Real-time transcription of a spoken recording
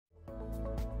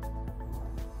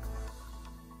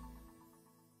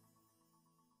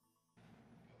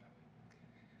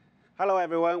Hello,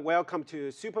 everyone. Welcome to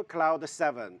Supercloud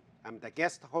 7. I'm the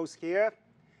guest host here.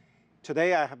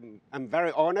 Today, I'm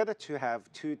very honored to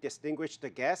have two distinguished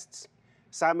guests,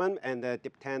 Simon and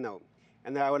Diptanu.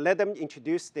 And I will let them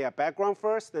introduce their background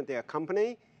first and their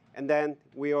company, and then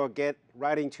we will get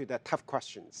right into the tough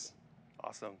questions.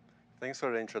 Awesome. Thanks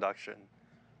for the introduction.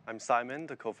 I'm Simon,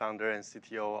 the co-founder and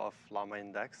CTO of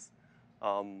LlamaIndex.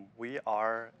 We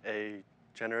are a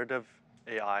generative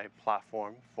AI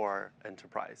platform for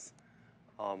enterprise.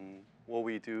 What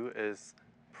we do is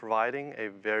providing a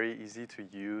very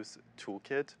easy-to-use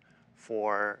toolkit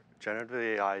for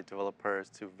generative AI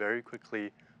developers to very quickly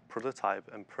prototype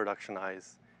and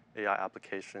productionize AI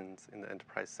applications in the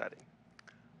enterprise setting.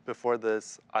 Before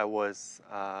this, I was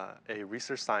a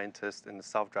research scientist in the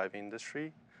self-driving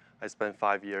industry. I spent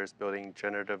 5 years building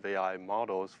generative AI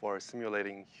models for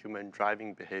simulating human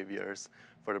driving behaviors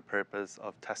for the purpose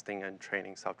of testing and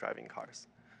training self-driving cars.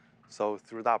 So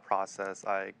through that process,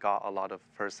 I got a lot of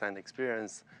first-hand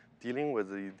experience dealing with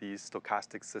these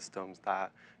stochastic systems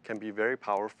that can be very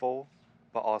powerful,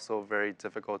 but also very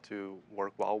difficult to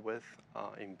work well with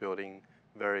in building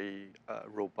very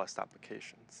robust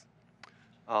applications.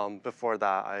 Before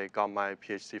that, I got my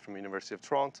PhD from University of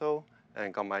Toronto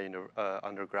and got my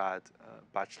undergrad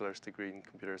bachelor's degree in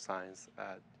computer science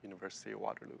at University of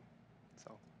Waterloo.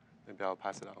 So maybe I'll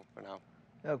pass it on for now.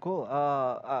 Yeah, cool.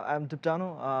 I'm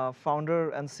Diptanu, founder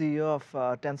and CEO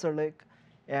of Tensorlake,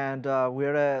 and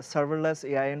we're a serverless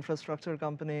AI infrastructure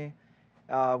company.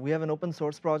 We have an open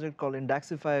source project called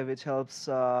Indexify, which helps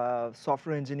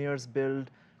software engineers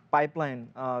build pipeline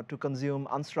to consume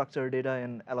unstructured data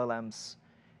in LLMs.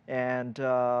 And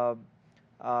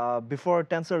before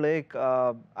Tensorlake,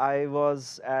 I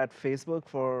was at Facebook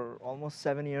for almost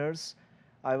 7 years.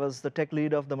 I was the tech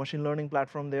lead of the machine learning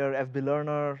platform there, FB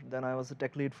Learner. Then I was the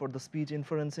tech lead for the speech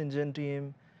inference engine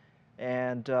team.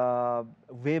 And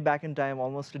way back in time,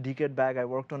 almost a decade back, I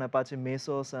worked on Apache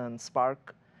Mesos and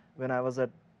Spark when I was at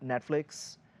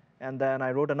Netflix. And then I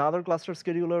wrote another cluster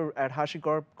scheduler at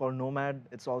HashiCorp called Nomad.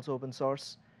 It's also open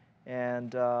source.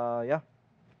 And yeah.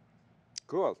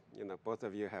 Cool. Both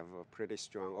of you have a pretty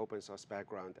strong open source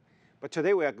background. But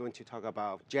today we are going to talk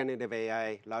about generative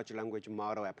AI, large language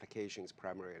model applications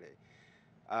primarily.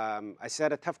 I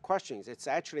said tough questions. It's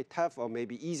actually tough or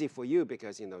maybe easy for you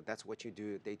because that's what you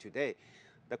do day to day.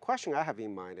 The question I have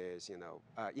in mind is,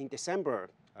 in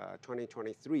December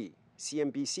 2023,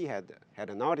 CNBC had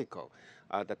an article.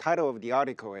 The title of the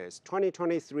article is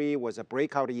 2023 was a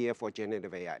breakout year for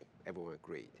generative AI. Everyone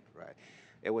agreed, right?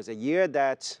 It was a year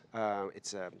that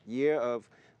it's a year of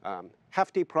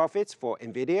hefty profits for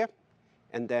NVIDIA,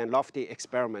 and then lofty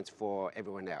experiments for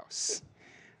everyone else.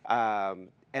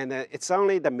 And it's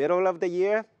only the middle of the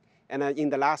year, and in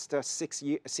the last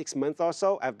 6 months or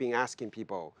so, I've been asking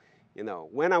people,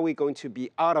 when are we going to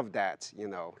be out of that,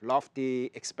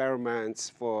 lofty experiments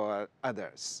for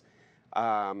others?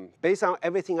 Based on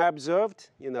everything I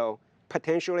observed,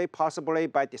 potentially, possibly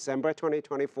by December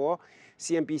 2024,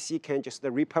 CNBC can just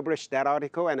republish that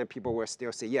article, and then people will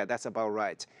still say, yeah, that's about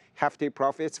right. Hefty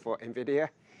profits for NVIDIA,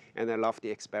 and then lofty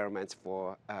experiments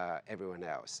for everyone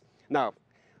else. Now,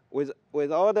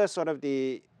 with all the sort of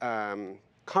the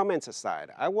comments aside,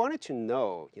 I wanted to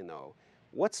know,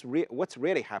 what's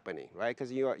really happening, right?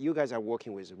 Because you guys are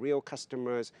working with real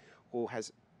customers who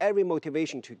has every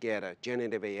motivation to get a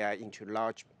generative AI into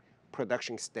large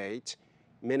production state.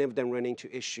 Many of them run into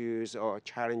issues or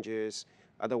challenges.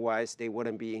 Otherwise, they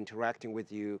wouldn't be interacting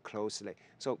with you closely.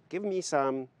 So give me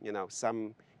some,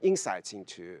 some insights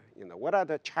into, what are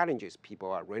the challenges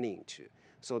people are running into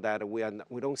so that we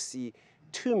don't see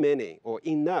too many or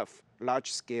enough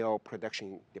large-scale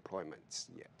production deployments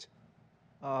yet.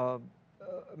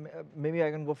 Maybe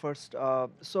I can go first.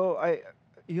 So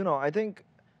I think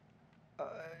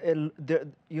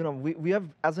we have,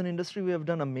 as an industry, we have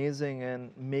done amazing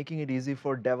in making it easy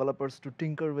for developers to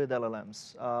tinker with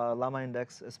LLMs,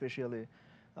 LlamaIndex especially.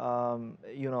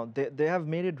 They have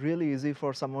made it really easy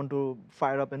for someone to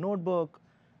fire up a notebook,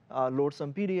 load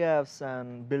some PDFs,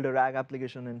 and build a RAG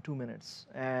application in 2 minutes.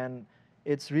 And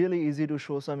it's really easy to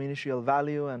show some initial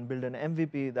value and build an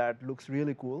MVP that looks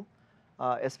really cool,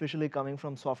 especially coming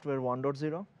from software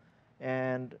 1.0.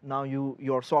 And now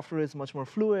your software is much more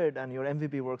fluid, and your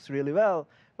MVP works really well.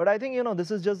 But I think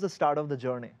this is just the start of the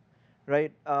journey,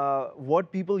 right?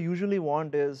 What people usually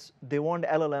want is they want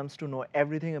LLMs to know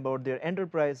everything about their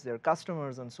enterprise, their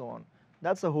customers, and so on.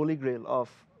 That's the holy grail of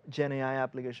Gen AI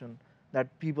application that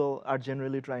people are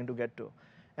generally trying to get to.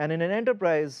 And in an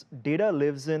enterprise, data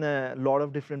lives in a lot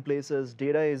of different places.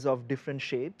 Data is of different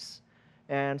shapes.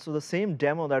 And so the same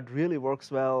demo that really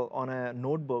works well on a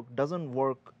notebook doesn't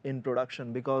work in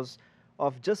production because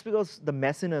of just because the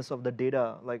messiness of the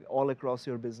data like all across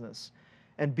your business.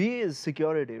 And B is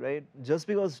security, right? Just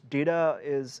because data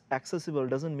is accessible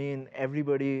doesn't mean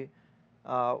everybody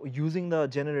using the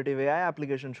generative AI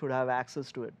application should have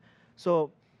access to it.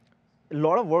 So a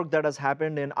lot of work that has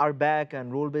happened in RBAC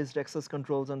and role-based access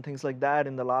controls and things like that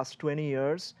in the last 20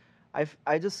 years,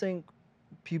 I just think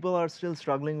people are still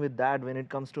struggling with that when it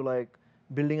comes to like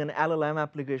building an LLM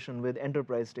application with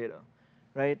enterprise data,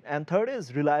 right? And third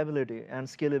is reliability and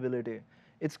scalability.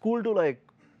 It's cool to like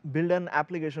build an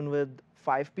application with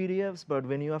 5 PDFs, but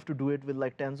when you have to do it with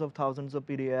like tens of thousands of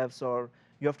PDFs, or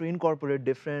you have to incorporate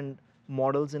different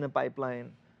models in a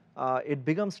pipeline, it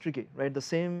becomes tricky, right? The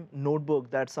same notebook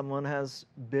that someone has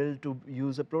built to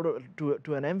use a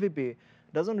to an MVP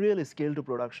doesn't really scale to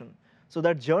production. So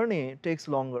that journey takes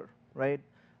longer, right?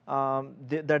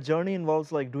 That journey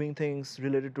involves like doing things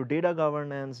related to data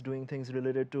governance, doing things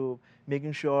related to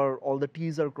making sure all the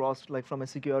T's are crossed, like from a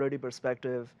security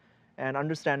perspective, and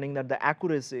understanding that the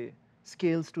accuracy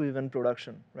scales to even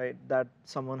production, right? That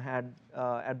someone had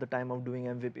at the time of doing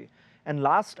MVP. And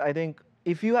last, I think,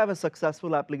 if you have a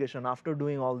successful application after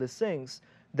doing all these things,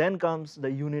 then comes the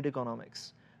unit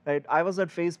economics, right? I was at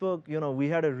Facebook, we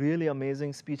had a really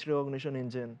amazing speech recognition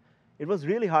engine. It was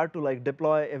really hard to like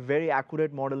deploy a very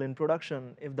accurate model in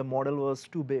production if the model was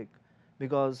too big,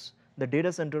 because the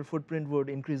data center footprint would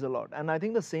increase a lot. And I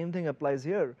think the same thing applies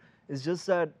here. It's just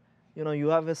that you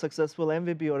have a successful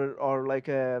MVP or like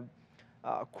a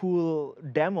cool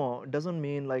demo doesn't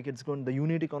mean like the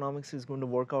unit economics is going to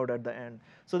work out at the end.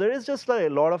 So there is just like a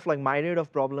lot of like myriad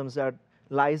of problems that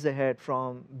lies ahead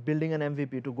from building an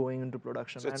MVP to going into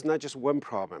production. So it's not just one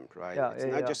problem, right? Yeah, it's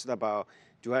not just about,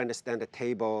 do I understand the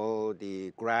table,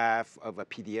 the graph of a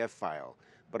PDF file,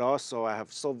 but also I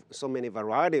have so many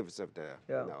varieties of the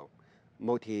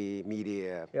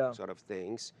multimedia sort of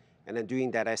things, and then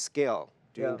doing that at scale,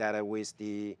 doing that with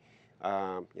the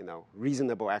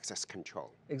reasonable access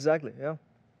control. Exactly, yeah.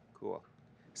 Cool.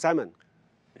 Simon.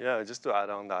 Yeah, just to add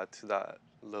on to that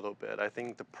a little bit, I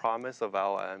think the promise of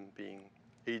LLM being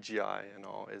AGI and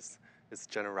all is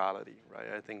generality, right?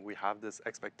 I think we have this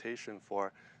expectation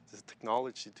for this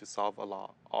technology to solve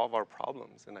all of our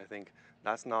problems, and I think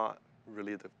that's not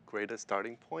really the greatest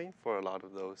starting point for a lot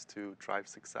of those to drive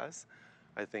success.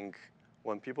 I think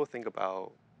when people think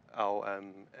about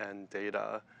LLM and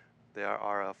data, there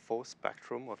are a full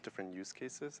spectrum of different use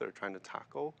cases they're trying to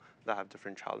tackle that have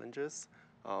different challenges.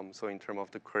 So in terms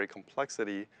of the query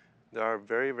complexity, there are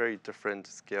very, very different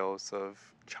scales of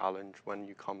challenge when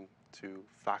you come to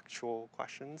factual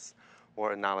questions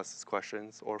or analysis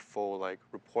questions or full like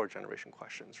report generation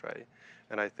questions, right?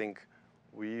 And I think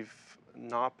we've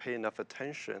not paid enough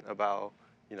attention about,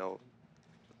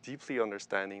 deeply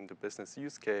understanding the business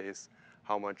use case,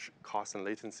 how much cost and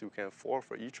latency we can afford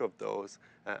for each of those,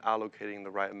 and allocating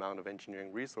the right amount of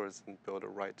engineering resources and build the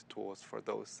right tools for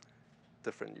those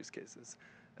different use cases.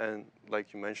 And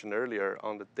like you mentioned earlier,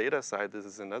 on the data side, this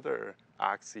is another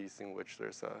axis in which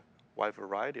there's a wide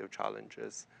variety of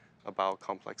challenges about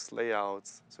complex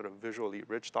layouts, sort of visually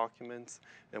rich documents.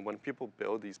 And when people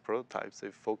build these prototypes,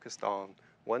 they've focused on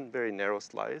one very narrow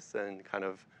slice and kind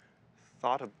of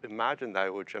imagined that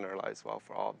it would generalize well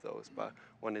for all of those. But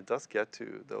when it does get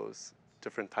to those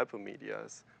different type of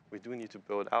medias, we do need to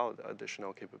build out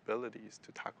additional capabilities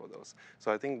to tackle those.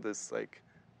 So I think this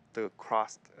the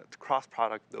cross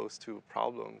product, those two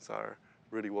problems are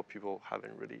really what people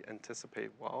haven't really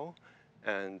anticipated well.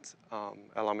 And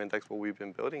at LlamaIndex, what we've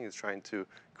been building is trying to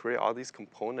create all these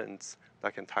components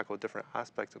that can tackle different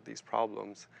aspects of these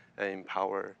problems and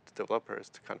empower the developers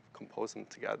to kind of compose them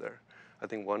together. I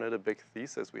think one of the big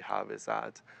theses we have is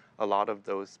that a lot of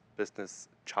those business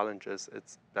challenges,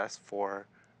 it's best for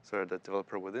sort of the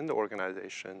developer within the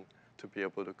organization to be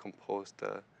able to compose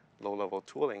the low-level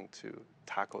tooling to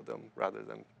tackle them rather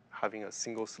than having a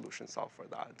single solution solve for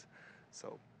that.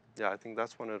 So yeah, I think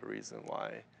that's one of the reasons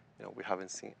why we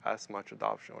haven't seen as much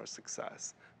adoption or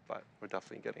success, but we're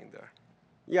definitely getting there.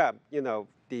 Yeah,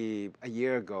 a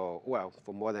year ago, well,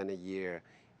 for more than a year,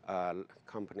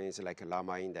 companies like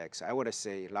LlamaIndex, I would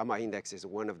say LlamaIndex is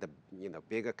one of the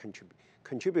bigger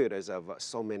contributors of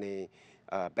so many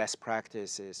best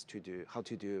practices to do how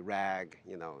to do RAG,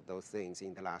 those things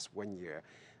in the last 1 year.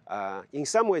 In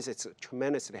some ways, it's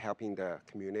tremendously helping the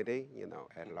community,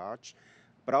 at large,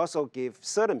 but also give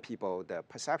certain people the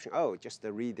perception, oh, just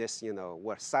to read this,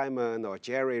 what Simon or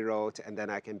Jerry wrote, and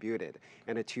then I can build it.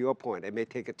 And to your point, it may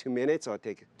take 2 minutes or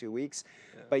take 2 weeks,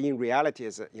 but in reality,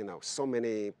 is so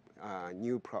many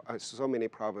so many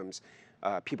problems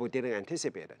people didn't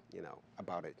anticipate,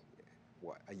 about it,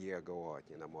 a year ago or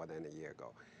more than a year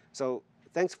ago. So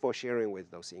thanks for sharing with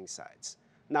those insights.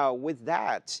 Now, with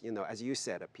that, as you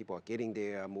said, people are getting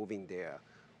there, moving there.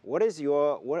 What is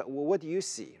what do you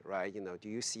see, right? Do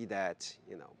you see that,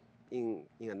 in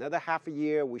another half a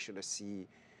year, we should see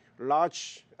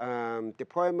large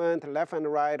deployment left and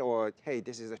right, or hey,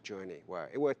 this is a journey where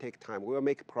it will take time, we will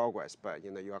make progress, but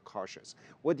you are cautious.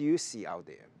 What do you see out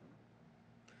there?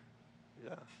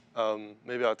 Yeah,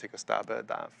 maybe I'll take a stab at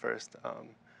that first.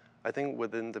 I think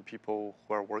within the people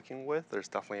who are working with, there's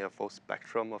definitely a full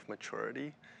spectrum of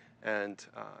maturity, and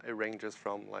it ranges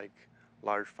from like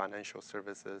large financial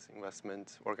services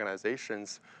investment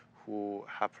organizations who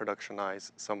have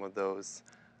productionized some of those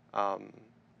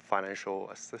financial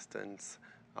assistants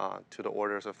to the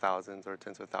orders of thousands or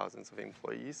tens of thousands of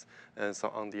employees. And so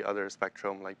on the other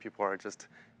spectrum, like people are just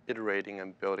iterating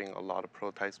and building a lot of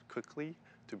prototypes quickly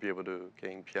to be able to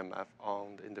gain PMF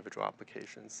on the individual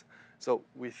applications. So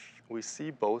we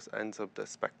see both ends of the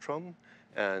spectrum,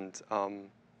 and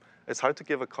it's hard to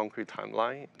give a concrete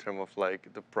timeline in terms of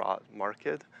like the broad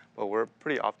market, but we're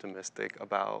pretty optimistic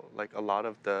about like a lot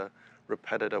of the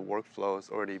repetitive workflows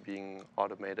already being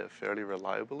automated fairly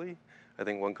reliably. I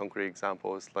think one concrete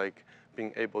example is like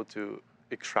being able to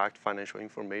extract financial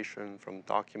information from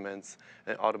documents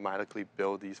and automatically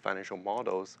build these financial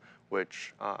models,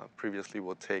 which previously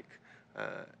would take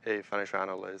a financial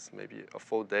analyst maybe a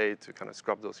full day to kind of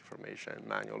scrub those information and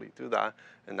manually do that,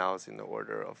 and now it's in the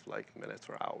order of like minutes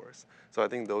or hours. So I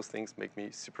think those things make me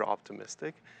super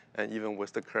optimistic, and even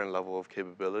with the current level of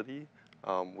capability,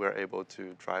 we're able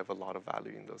to drive a lot of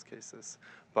value in those cases.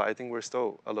 But I think we're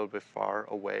still a little bit far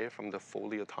away from the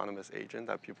fully autonomous agent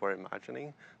that people are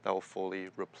imagining that will fully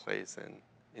replace an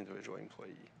individual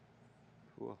employee.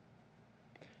 Cool.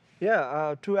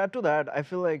 Yeah, to add to that, I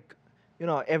feel like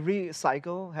every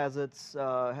cycle has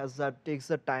takes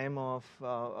the time of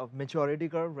maturity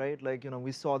curve, right? Like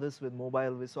we saw this with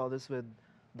mobile, we saw this with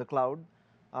the cloud.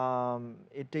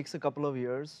 It takes a couple of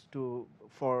years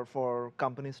for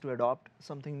companies to adopt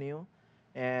something new,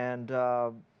 and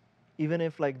even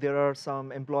if like there are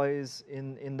some employees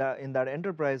in that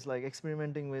enterprise like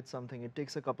experimenting with something, it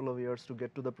takes a couple of years to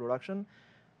get to the production.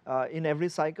 In every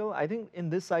cycle, I think in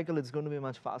this cycle it's going to be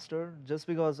much faster, just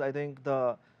because I think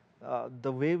the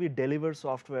way we deliver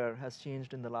software has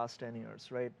changed in the last 10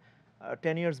 years, right?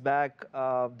 10 years back,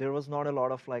 there was not a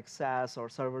lot of like SaaS or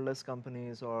serverless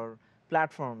companies or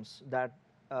platforms that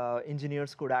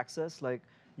engineers could access. Like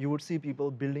you would see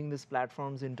people building these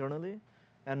platforms internally,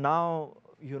 and now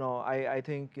I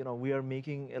think we are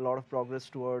making a lot of progress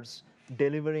towards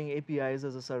delivering APIs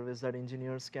as a service that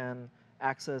engineers can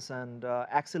access and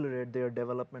accelerate their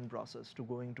development process to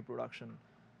going to production.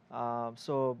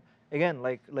 So again,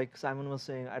 like Simon was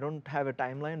saying, I don't have a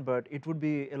timeline, but it would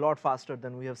be a lot faster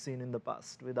than we have seen in the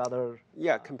past with other.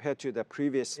 Yeah, compared to the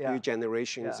previous few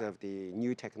generations Yeah. of the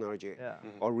new technology Yeah.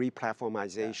 or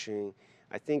replatformization.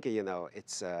 I think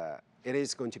it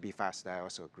is going to be fast. I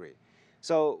also agree.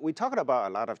 So we talked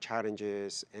about a lot of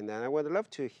challenges, and then I would love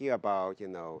to hear about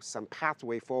some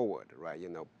pathway forward, right?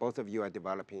 Both of you are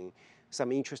developing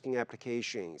some interesting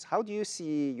applications. How do you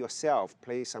see yourself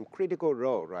play some critical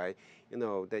role, right?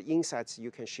 The insights you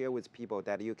can share with people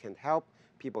that you can help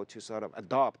people to sort of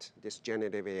adopt this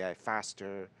generative AI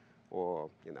faster, or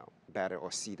better,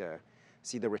 or see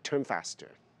the return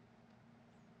faster.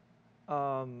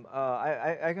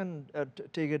 I can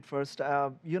take it first.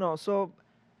 So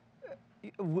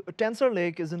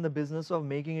Tensorlake is in the business of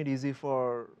making it easy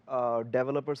for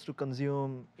developers to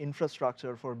consume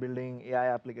infrastructure for building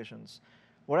AI applications.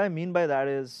 What I mean by that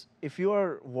is, if you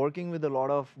are working with a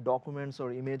lot of documents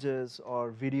or images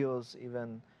or videos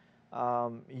even,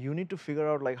 you need to figure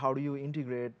out like how do you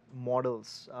integrate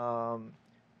models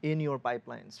in your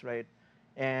pipelines, right?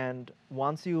 And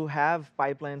once you have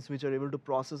pipelines which are able to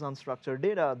process unstructured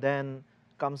data, then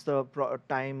comes the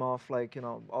time of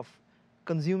of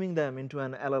consuming them into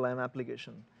an LLM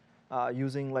application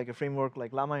using like a framework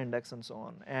like LlamaIndex and so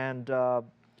on. And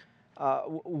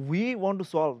we want to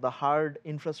solve the hard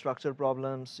infrastructure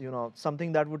problems,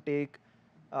 something that would take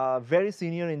very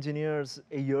senior engineers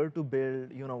a year to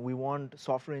build. We want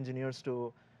software engineers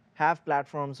to have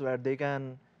platforms where they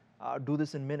can do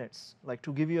this in minutes. Like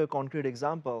to give you a concrete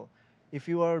example, if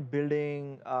you are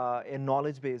building a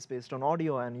knowledge base based on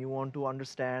audio and you want to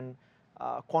understand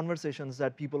conversations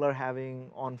that people are having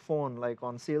on phone, like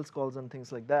on sales calls and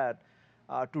things like that,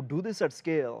 to do this at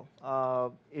scale,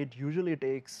 it usually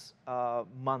takes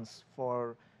months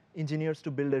for engineers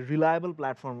to build a reliable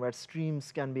platform where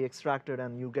streams can be extracted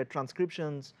and you get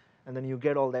transcriptions and then you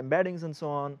get all the embeddings and so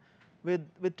on.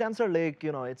 With TensorLake,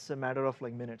 it's a matter of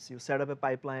like minutes. You set up a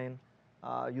pipeline,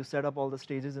 You set up all the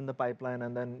stages in the pipeline,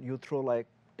 and then you throw like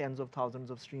tens of thousands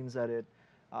of streams at it.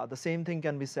 The same thing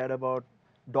can be said about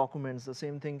documents. The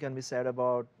same thing can be said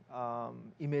about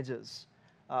images.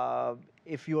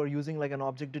 If you are using like an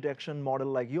object detection model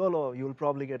like YOLO, you'll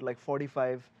probably get like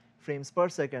 45 frames per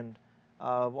second.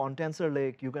 On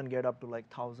Tensorlake, you can get up to like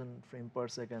 1,000 frames per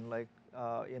second, like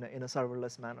in a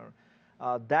serverless manner.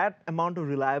 That amount of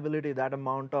reliability, that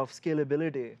amount of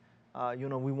scalability,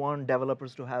 we want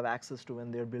developers to have access to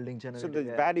when they're building generative So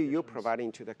the AI value you're applications.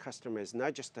 providing to the customer is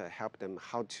not just to help them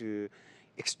how to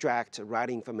extract, write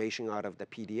information out of the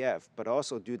PDF, but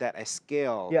also do that at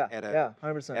scale Yeah, at yeah,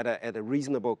 100%. at a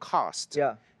reasonable cost.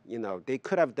 Yeah. They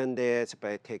could have done this,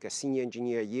 but it take a senior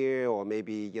engineer a year, or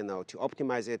maybe, to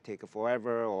optimize it, take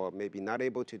forever, or maybe not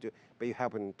able to do, but you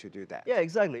happen to do that. Yeah,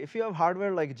 exactly. If you have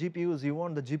hardware like GPUs, you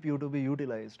want the GPU to be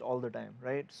utilized all the time,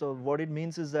 right? So what it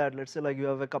means is that, let's say like you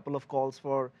have a couple of calls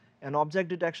for an object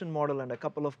detection model and a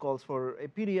couple of calls for a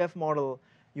PDF model.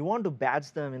 You want to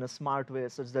batch them in a smart way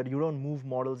such that you don't move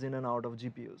models in and out of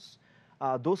GPUs.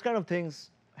 Those kind of things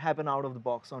happen out of the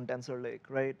box on Tensorlake,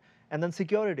 right? And then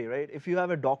security, right? If you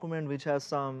have a document which has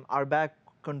some RBAC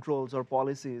controls or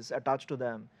policies attached to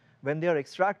them, when they are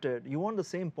extracted, you want the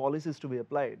same policies to be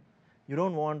applied. You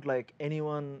don't want like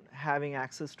anyone having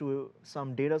access to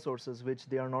some data sources which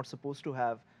they are not supposed to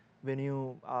have when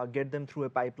you get them through a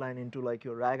pipeline into like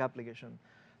your RAG application.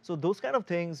 So those kind of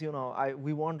things,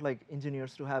 we want like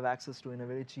engineers to have access to in a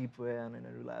very cheap way and in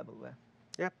a reliable way.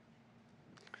 Yeah.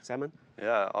 Simon?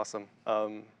 Yeah, awesome.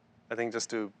 I think just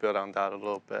to build on that a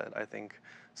little bit, I think,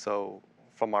 so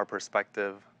from our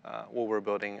perspective, what we're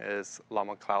building is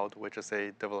Llama Cloud, which is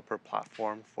a developer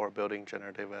platform for building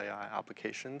generative AI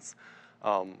applications.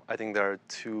 I think there are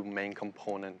two main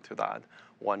components to that.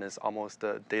 One is almost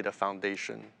the data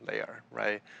foundation layer,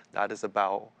 right? That is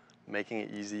about making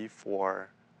it easy for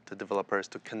the developers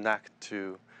to connect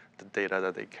to the data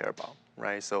that they care about,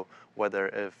 right? So whether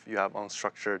if you have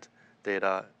unstructured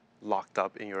data locked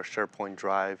up in your SharePoint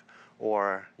drive,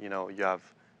 or you have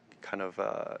kind of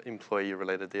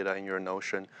employee-related data in your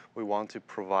Notion, we want to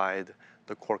provide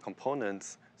the core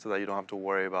components so that you don't have to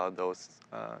worry about those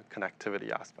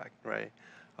connectivity aspect, right?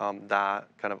 That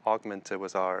kind of augmented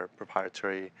with our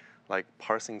proprietary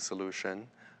parsing solution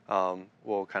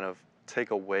will kind of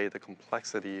take away the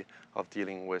complexity of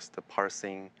dealing with the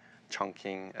parsing,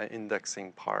 chunking, and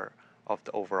indexing part of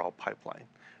the overall pipeline.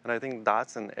 And I think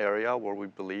that's an area where we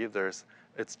believe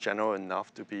it's general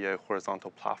enough to be a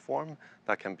horizontal platform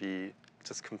that can be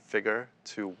just configured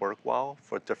to work well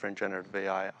for different generative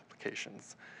AI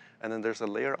applications. And then there's a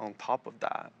layer on top of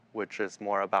that, which is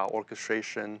more about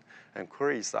orchestration and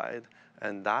query side.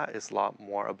 And that is a lot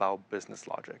more about business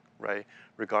logic, right?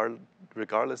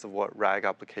 Regardless of what RAG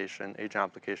application, agent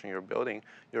application you're building,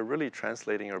 you're really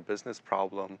translating your business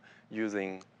problem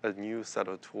using a new set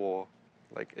of tool,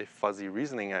 like a fuzzy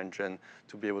reasoning engine,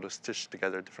 to be able to stitch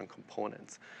together different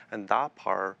components. And that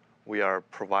part, we are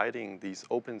providing these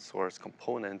open source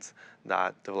components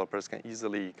that developers can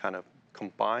easily kind of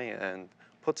combine and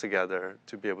put together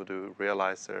to be able to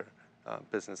realize their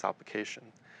business application.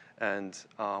 And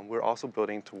we're also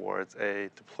building towards a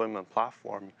deployment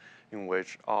platform in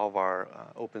which all of our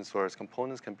open source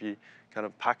components can be kind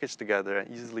of packaged together and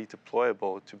easily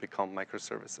deployable to become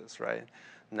microservices, right?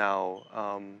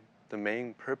 Now, the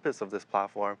main purpose of this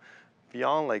platform,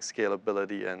 beyond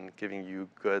scalability and giving you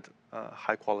good,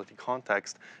 high quality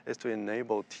context, is to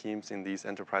enable teams in these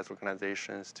enterprise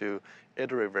organizations to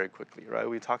iterate very quickly, right?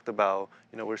 We talked about,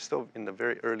 we're still in the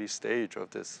very early stage of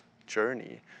this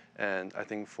journey. And I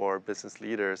think for business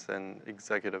leaders and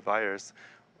executive buyers,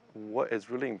 what is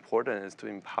really important is to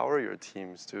empower your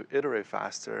teams to iterate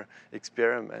faster,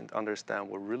 experiment, understand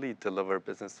what really deliver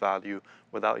business value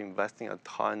without investing a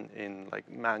ton in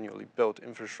manually built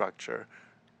infrastructure,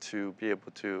 to be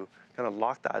able to kind of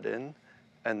lock that in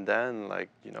and then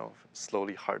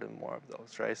slowly harden more of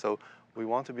those, right? So we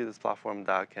want to be this platform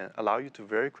that can allow you to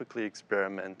very quickly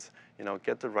experiment,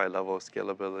 get the right level of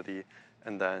scalability,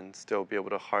 and then still be able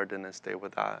to harden and stay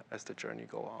with that as the journey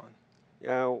go on.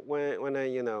 Yeah, when I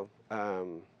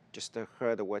just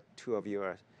heard what two of you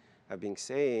have been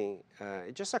saying,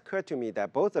 it just occurred to me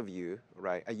that both of you,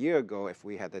 right, a year ago, if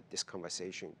we had this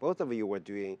conversation, both of you were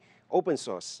doing open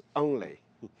source only,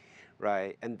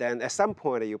 right? And then at some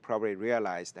point you probably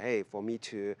realized, hey, for me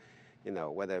to,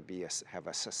 whether it be have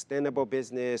a sustainable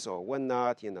business or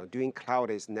whatnot, doing cloud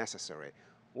is necessary.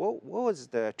 What was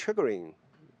the triggering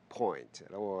point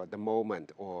or the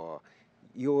moment, or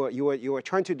you were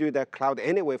trying to do the cloud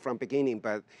anyway from beginning,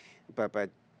 but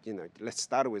let's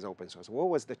start with open source. What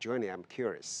was the journey? I'm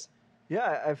curious.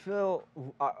 Yeah, I feel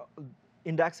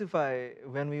Indexify,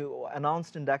 when we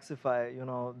announced Indexify,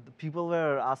 the people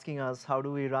were asking us, how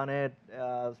do we run it?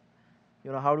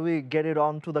 How do we get it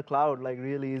onto the cloud like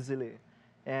really easily?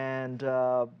 And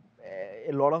a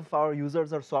lot of our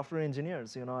users are software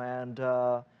engineers, and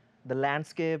the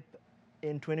landscape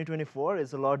in 2024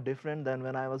 is a lot different than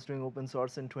when I was doing open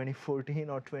source in 2014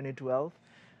 or 2012.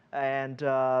 And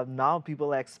now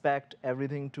people expect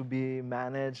everything to be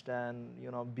managed and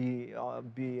be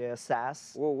a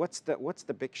SaaS. Well, what's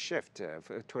the big shift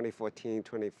for 2014,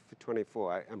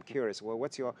 2024? I'm curious. Well,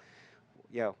 what's your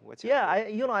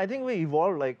I think we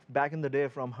evolved like back in the day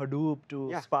from Hadoop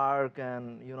to Spark,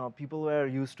 and people were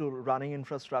used to running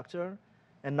infrastructure,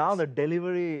 and now the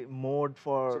delivery mode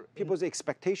for people's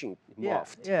expectation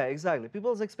morphed. Yeah, exactly.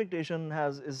 People's expectation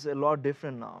is a lot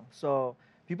different now. So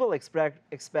people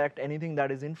expect anything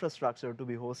that is infrastructure to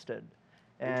be hosted.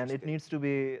 And it needs to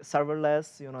be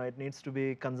serverless, it needs to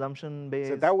be consumption-based.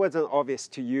 So that wasn't obvious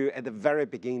to you at the very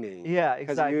beginning. Yeah,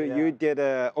 exactly. Because you did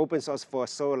open source for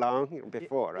so long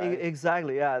before, right?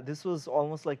 Exactly, yeah. This was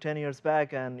almost like 10 years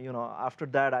back, and after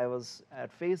that I was at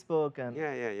Facebook, and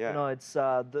it's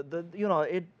after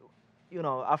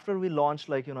we launched,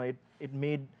 like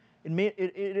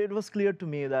it was clear to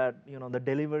me that the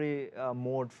delivery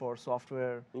mode for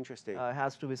software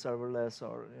has to be serverless,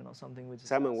 or something which is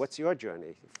Simon, what's your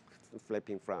journey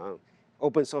flipping from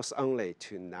open source only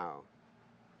to now?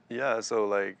 Yeah, so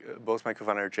like both my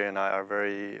co-founder Jay and I are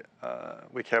very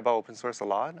we care about open source a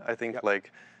lot. I think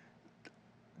like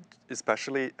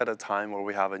especially at a time where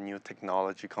we have a new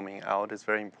technology coming out, it's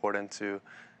very important to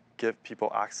give people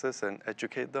access and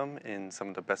educate them in some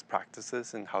of the best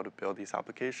practices in how to build these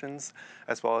applications,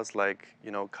 as well as like,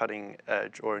 cutting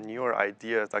edge or newer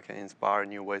ideas that can inspire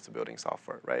new ways of building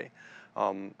software, right?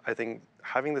 I think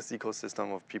having this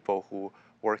ecosystem of people who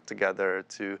work together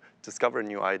to discover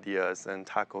new ideas and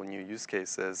tackle new use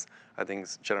cases, I think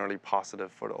is generally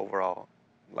positive for the overall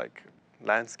like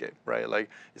landscape, right?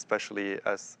 Like especially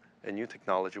as a new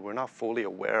technology, we're not fully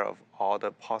aware of all the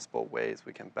possible ways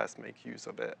we can best make use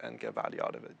of it and get value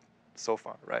out of it so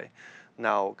far, right?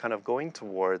 Now, kind of going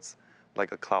towards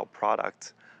like a cloud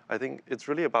product, I think it's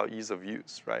really about ease of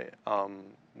use, right?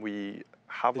 We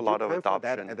have a lot of adoption. Did you plan for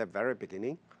that at the very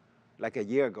beginning? Like a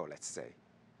year ago, let's say?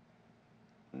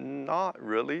 Not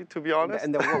really, to be honest.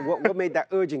 And what made that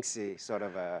urgency sort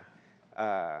of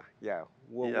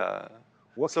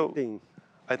what thing?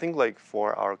 I think like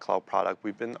for our cloud product,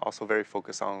 we've been also very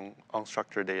focused on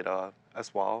unstructured data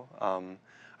as well.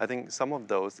 I think some of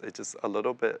those, it's just a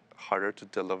little bit harder to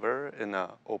deliver in an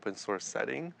open source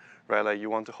setting, right? Like you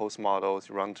want to host models,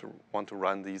 you want to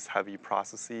run these heavy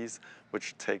processes,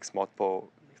 which takes multiple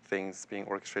things being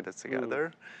orchestrated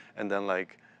together. And then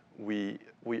like we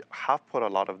have put a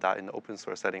lot of that in the open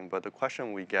source setting, but the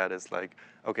question we get is like,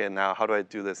 okay, now how do I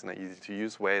do this in an easy to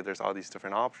use way? There's all these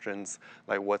different options.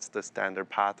 Like what's the standard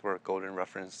path or golden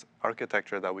reference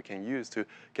architecture that we can use to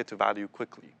get to value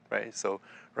quickly, right? So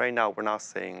right now we're not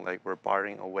saying like we're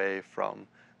barring away from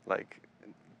like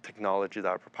technology that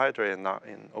are proprietary and not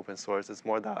in open source. It's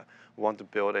more that we want to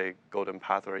build a golden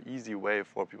path or an easy way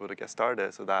for people to get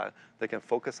started so that they can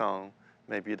focus on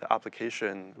maybe the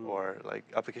application or like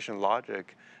application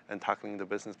logic and tackling the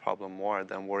business problem more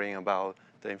than worrying about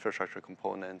the infrastructure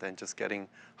component and just getting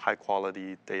high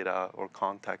quality data or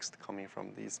context coming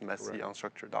from these messy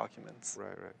unstructured documents.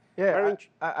 Right. Yeah,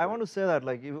 I want to say that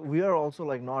like we are also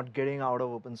like not getting out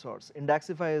of open source.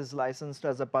 Indexify is licensed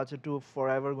as Apache 2,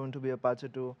 forever going to be Apache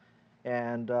 2.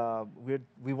 And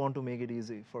we want to make it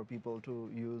easy for people to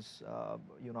use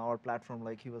our platform.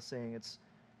 Like he was saying,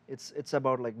 it's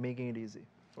about like making it easy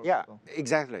for people.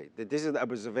 Exactly. This is the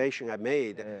observation I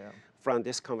made from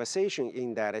this conversation,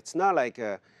 in that it's not like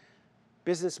a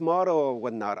business model or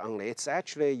whatnot only. It's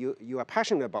actually you are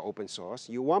passionate about open source.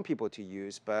 You want people to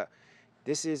use, but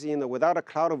this is, without a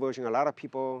cloud version, a lot of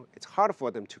people, it's hard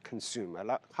for them to consume, a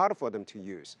lot harder for them to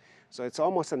use. So it's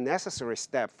almost a necessary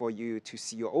step for you to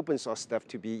see your open source stuff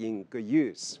to be in good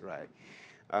use, right?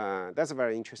 That's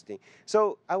very interesting.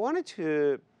 So I wanted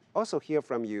to also hear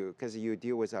from you, because you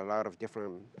deal with a lot of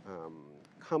different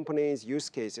companies, use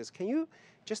cases. Can you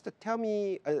just tell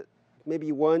me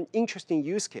maybe one interesting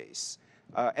use case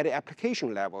at the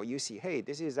application level? You see, hey,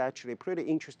 this is actually pretty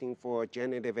interesting for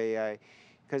generative AI,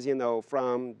 because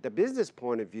from the business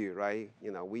point of view, right?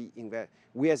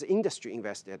 We as industry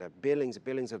invested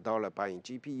billions of dollars buying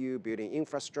GPU, building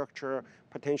infrastructure,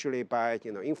 potentially buy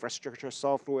infrastructure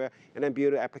software, and then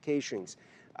build applications.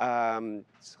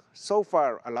 So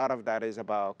far, a lot of that is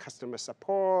about customer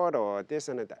support or this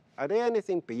and that. Are there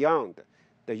anything beyond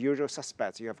the usual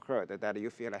suspects you have heard that you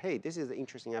feel like, hey, this is an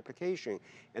interesting application.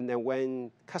 And then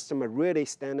when customer really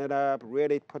stand it up,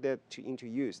 really put it into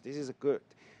use, this is good.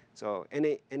 So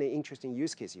any interesting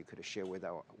use case you could share with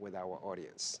our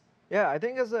audience? Yeah, I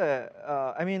think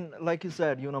I mean, like you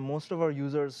said, most of our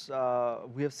users,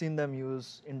 we have seen them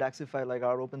use Indexify, like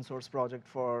our open source project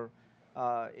for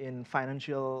in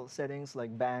financial settings,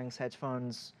 like banks, hedge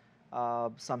funds,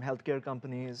 some healthcare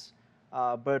companies.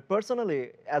 But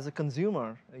personally, as a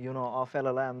consumer, of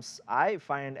LLMs, I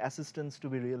find assistants to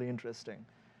be really interesting,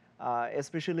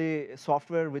 especially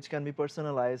software which can be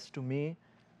personalized to me,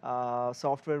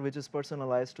 software which is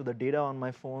personalized to the data on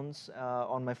my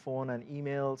on my phone and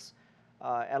emails,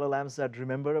 LLMs that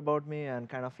remember about me and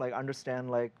kind of like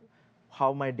understand like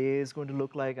how my day is going to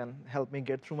look like and help me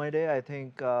get through my day. I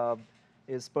think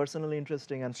is personally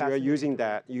interesting and So you're fascinating. using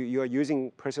that, you are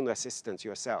using personal assistants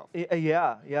yourself.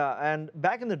 Yeah, yeah. And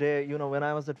back in the day, when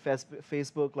I was at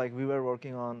Facebook, like we were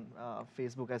working on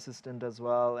Facebook Assistant as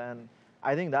well. And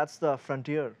I think that's the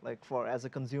frontier, like for as a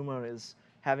consumer, is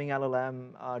having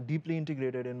LLM deeply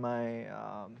integrated in my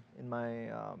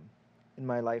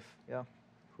life. Yeah.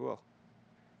 Cool.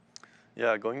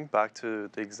 Yeah, going back to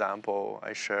the example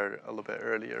I shared a little bit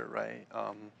earlier, right?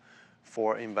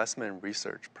 For investment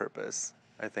research purpose,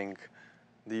 I think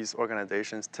these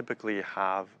organizations typically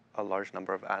have a large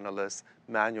number of analysts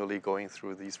manually going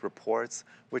through these reports,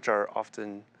 which are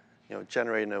often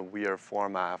generated in a weird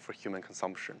format for human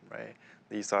consumption, right?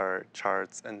 These are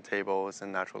charts and tables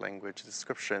and natural language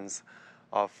descriptions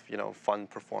of fund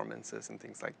performances and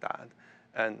things like that.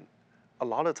 And a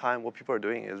lot of time what people are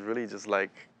doing is really just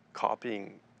like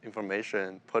copying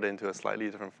information put into a slightly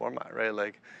different format, right?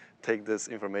 Like take this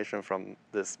information from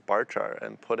this bar chart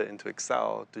and put it into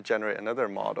Excel to generate another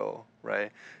model,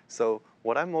 right? So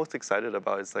what I'm most excited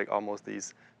about is like almost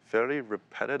these fairly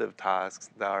repetitive tasks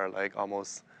that are like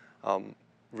almost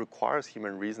requires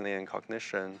human reasoning and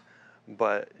cognition,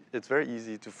 but it's very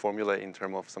easy to formulate in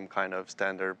terms of some kind of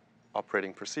standard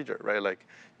operating procedure, right? Like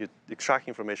you extract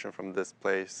information from this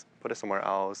place, put it somewhere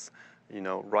else,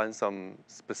 run some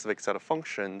specific set of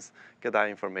functions, get that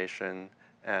information,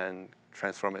 and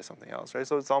transform it to something else, right?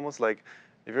 So it's almost like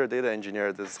if you're a data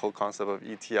engineer, this whole concept of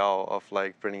ETL, of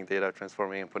like bringing data,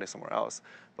 transforming, and putting it somewhere else.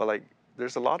 But like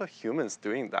there's a lot of humans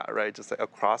doing that, right? Just like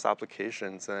across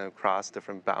applications and across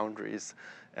different boundaries.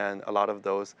 And a lot of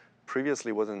those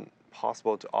previously wasn't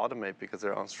possible to automate because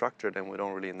they're unstructured and we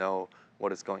don't really know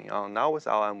what is going on. Now with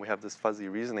LM, we have this fuzzy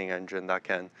reasoning engine that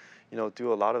can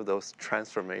do a lot of those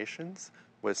transformations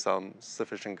with some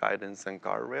sufficient guidance and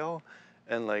guardrail.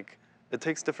 And like it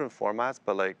takes different formats,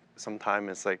 but like sometimes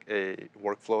it's like a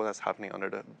workflow that's happening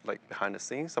behind the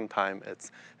scenes. Sometimes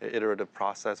it's an iterative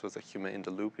process with a human in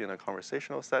the loop in a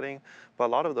conversational setting. But a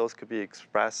lot of those could be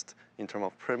expressed in terms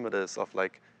of primitives of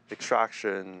like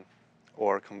extraction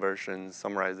or conversion,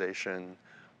 summarization,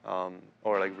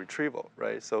 or like retrieval,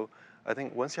 right? So I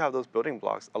think once you have those building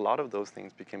blocks, a lot of those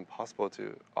things became possible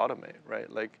to automate, right?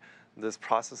 Like this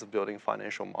process of building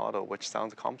financial model, which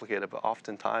sounds complicated, but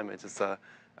oftentimes it's just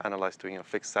analyze doing a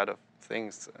fixed set of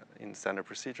things in standard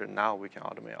procedure. Now we can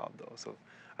automate all of those. So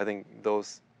I think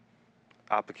those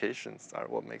applications are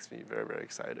what makes me very, very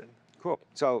excited. Cool.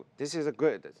 So this is a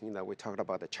good, we talked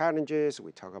about the challenges,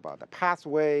 we talked about the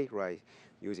pathway, right?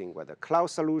 Using whether cloud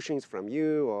solutions from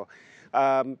you or,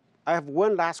 I have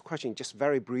one last question, just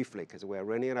very briefly, because we're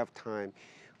running out of time.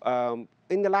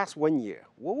 In the last 1 year,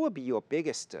 what would be your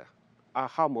biggest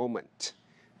aha moment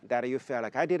that you felt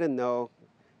like I didn't know,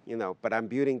 but I'm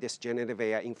building this generative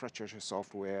AI infrastructure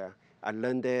software. I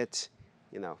learned it,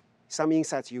 some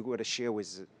insights you would share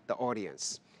with the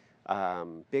audience.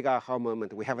 Big aha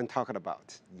moment we haven't talked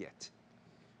about yet.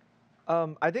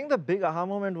 I think the big aha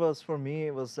moment for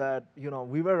me was that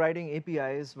we were writing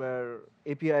APIs were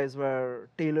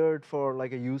tailored for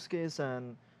like a use case,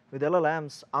 and with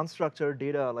LLMs, unstructured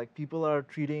data, like people are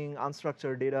treating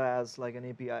unstructured data as like an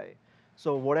API.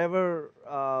 So whatever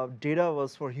data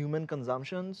was for human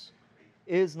consumptions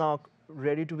is now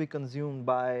ready to be consumed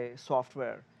by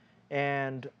software,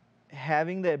 and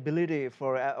having the ability of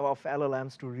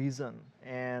LLMs to reason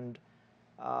and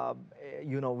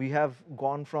we have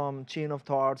gone from chain of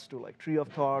thoughts to like tree of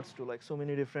thoughts to like so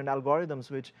many different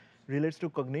algorithms which relates to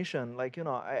cognition. Like,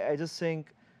 I just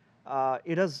think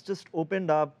it has just opened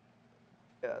up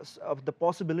of the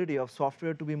possibility of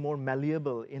software to be more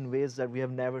malleable in ways that we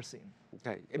have never seen.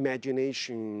 Okay,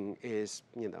 imagination is,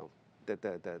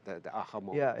 the aha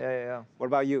moment. Yeah. What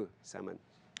about you, Simon?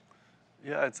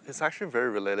 Yeah, it's actually very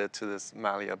related to this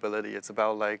malleability. It's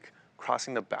about like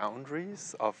crossing the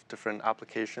boundaries of different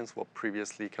applications what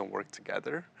previously can work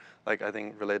together. Like I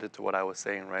think related to what I was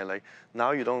saying, right? Like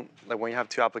now you don't, like when you have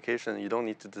two applications, you don't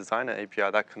need to design an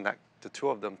API that connect the two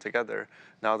of them together.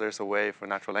 Now there's a way for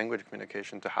natural language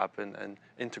communication to happen and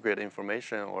integrate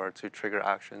information or to trigger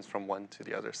actions from one to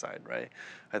the other side, right?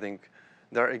 I think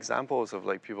there are examples of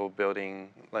like people building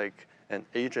like an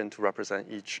agent to represent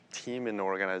each team in the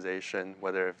organization,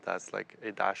 whether if that's like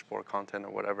a dashboard content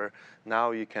or whatever.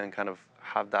 Now you can kind of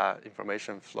have that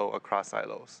information flow across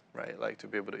silos, right? Like to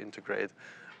be able to integrate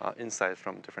insights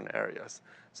from different areas.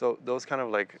 So those kind of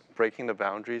like breaking the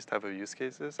boundaries type of use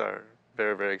cases are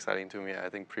very, very exciting to me. I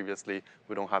think previously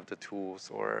we don't have the tools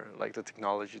or like the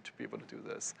technology to be able to do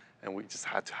this, and we just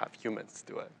had to have humans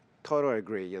do it. Totally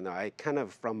agree. I kind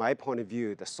of, from my point of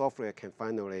view, the software can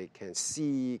finally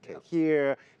see, can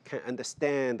hear, can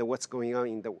understand what's going on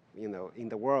in the, in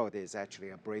the world is actually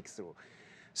a breakthrough.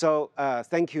 So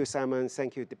thank you, Simon.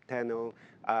 Thank you, Diptanu.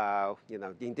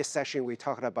 In this session, we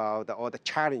talked about all the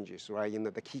challenges, right?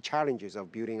 The key challenges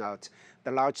of building out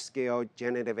the large-scale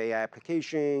generative AI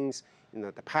applications,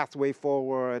 the pathway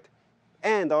forward,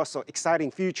 and also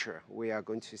exciting future we are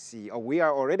going to see, or we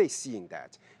are already seeing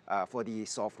that for the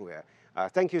software.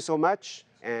 Thank you so much,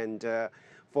 and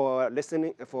for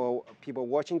listening, for people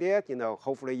watching there,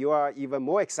 hopefully you are even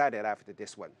more excited after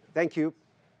this one. Thank you.